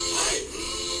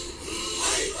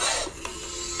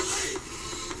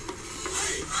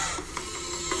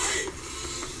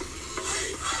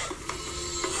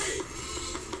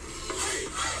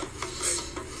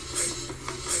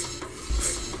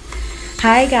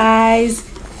Hi guys,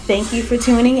 thank you for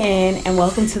tuning in and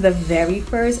welcome to the very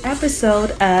first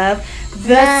episode of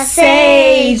The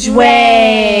Saige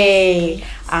Way.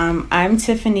 I'm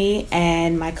Tiffany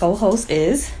and my co-host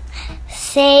is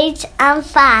Saige. I'm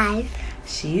 5.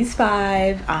 She's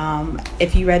 5.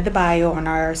 If you read the bio on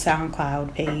our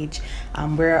SoundCloud page,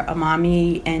 we're a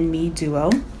mommy and me duo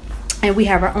and we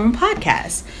have our own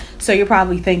podcast. So you're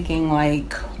probably thinking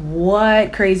like,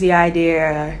 what crazy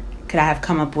idea could I have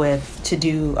come up with to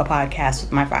do a podcast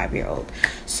with my 5-year-old?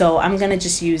 So I'm going to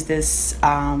just use this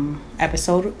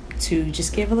episode to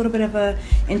just give a little bit of a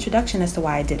introduction as to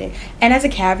why I did it. And as a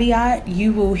caveat,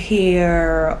 you will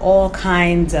hear all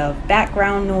kinds of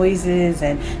background noises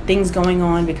and things going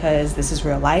on because this is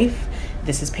real life.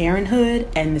 This is parenthood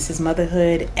and this is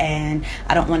motherhood. And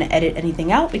I don't want to edit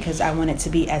anything out because I want it to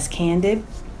be as candid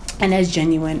and as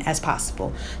genuine as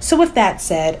possible. So with that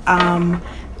said,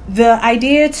 the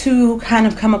idea to kind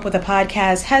of come up with a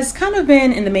podcast has kind of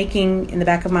been in the making in the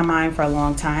back of my mind for a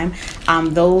long time.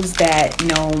 Those that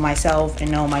know myself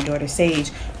and know my daughter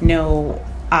Saige know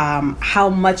how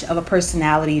much of a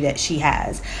personality that she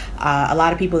has. A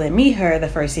lot of people that meet her, the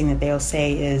first thing that they'll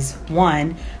say is,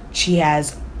 one, she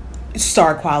has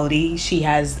star quality. She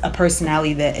has a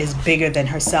personality that is bigger than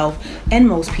herself and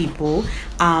most people.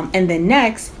 And then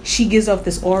next, she gives off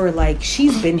this aura like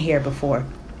she's been here before.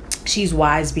 She's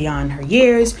wise beyond her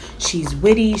years. She's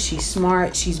witty. She's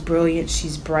smart. She's brilliant.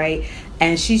 She's bright.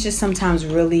 And she's just sometimes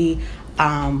really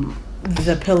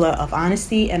the pillar of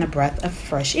honesty and a breath of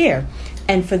fresh air.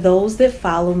 And for those that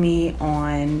follow me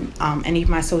on any of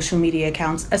my social media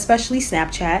accounts, especially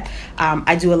Snapchat,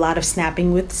 I do a lot of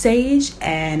snapping with Saige,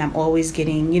 and I'm always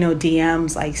getting,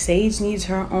 DMs like Saige needs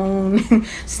her own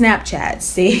Snapchat.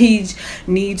 Saige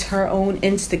needs her own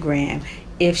Instagram.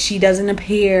 If she doesn't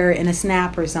appear in a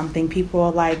snap or something, people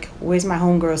are like, where's my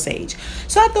homegirl Saige?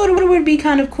 So I thought it would be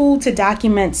kind of cool to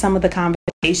document some of the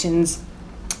conversations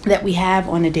that we have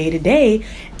on a day-to-day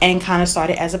and kind of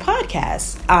start it as a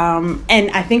podcast.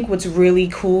 And I think what's really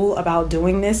cool about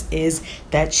doing this is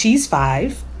that she's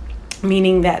 5,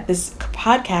 meaning that this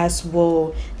podcast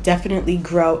will definitely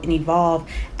grow and evolve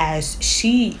as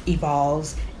she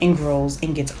evolves and grows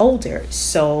and gets older.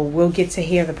 So we'll get to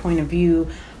hear the point of view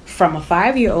from a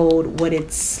 5-year-old, what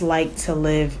it's like to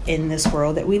live in this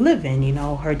world that we live in,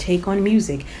 her take on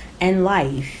music and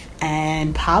life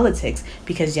and politics,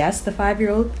 because yes, the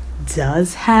 5-year-old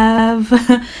does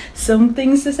have some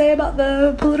things to say about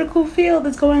the political field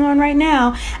that's going on right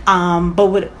now. But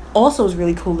what also is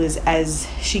really cool is as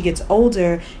she gets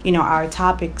older, our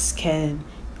topics can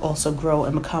also grow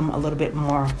and become a little bit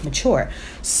more mature.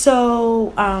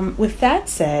 So with that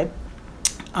said,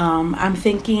 I'm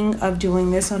thinking of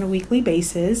doing this on a weekly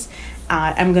basis.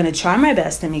 I'm going to try my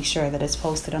best to make sure that it's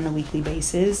posted on a weekly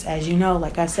basis. As you know,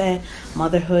 like I said,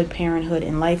 motherhood, parenthood,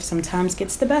 and life sometimes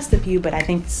gets the best of you, but I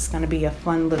think this is going to be a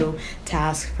fun little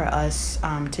task for us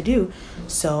to do.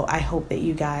 So I hope that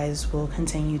you guys will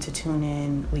continue to tune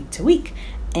in week to week.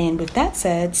 And with that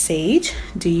said, Saige,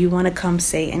 do you want to come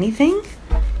say anything?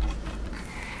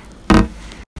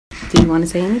 Do you want to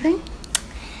say anything?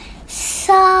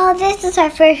 So this is our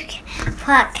first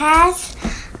podcast.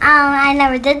 I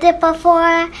never did it before.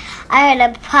 I heard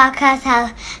a podcast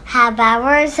have bad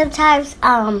words sometimes.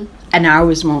 And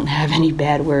ours won't have any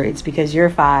bad words because you're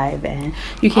 5 and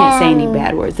you can't say any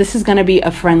bad words. This is going to be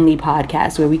a friendly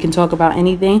podcast where we can talk about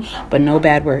anything, but no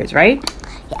bad words, right?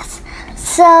 Yes.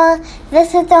 So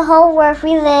this is the whole world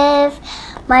we live.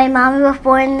 My mom was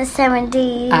born in the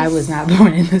 70s. I was not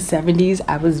born in the 70s.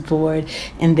 I was born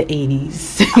in the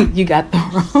 80s. You got the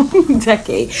wrong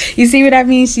decade. You see what I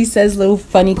mean? She says little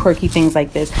funny, quirky things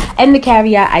like this. And the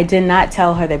caveat, I did not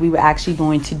tell her that we were actually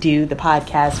going to do the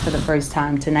podcast for the first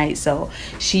time tonight. So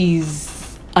she's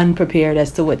unprepared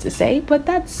as to what to say, but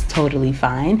that's totally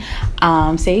fine.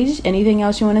 Saige, anything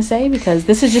else you want to say? Because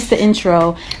this is just the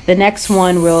intro. The next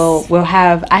one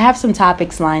I have some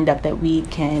topics lined up that we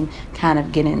can kind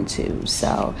of get into.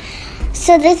 So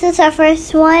this is our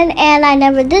first one, and I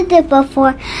never did it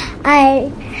before.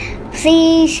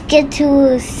 Please get to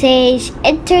Saige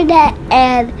internet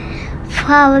and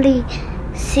probably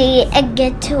see and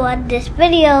get to on this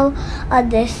video on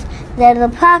this little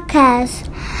podcast.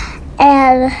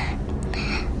 And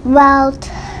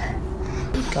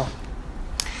go.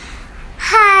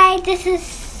 Hi, this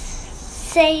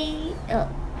is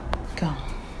Go.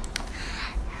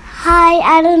 Hi,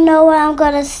 I don't know what I'm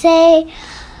gonna say,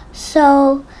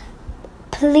 so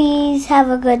please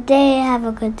have a good day. Have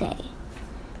a good day.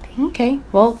 Okay.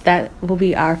 Well, that will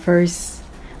be our first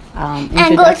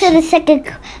and go to the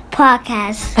second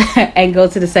podcast. And go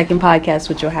to the second podcast,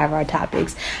 which will have our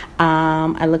topics.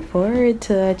 I look forward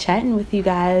to chatting with you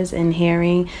guys and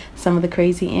hearing some of the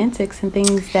crazy antics and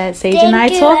things that Saige and I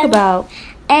talk about.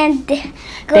 And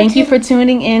thank you for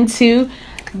tuning into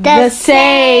the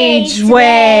Saige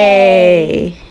Way.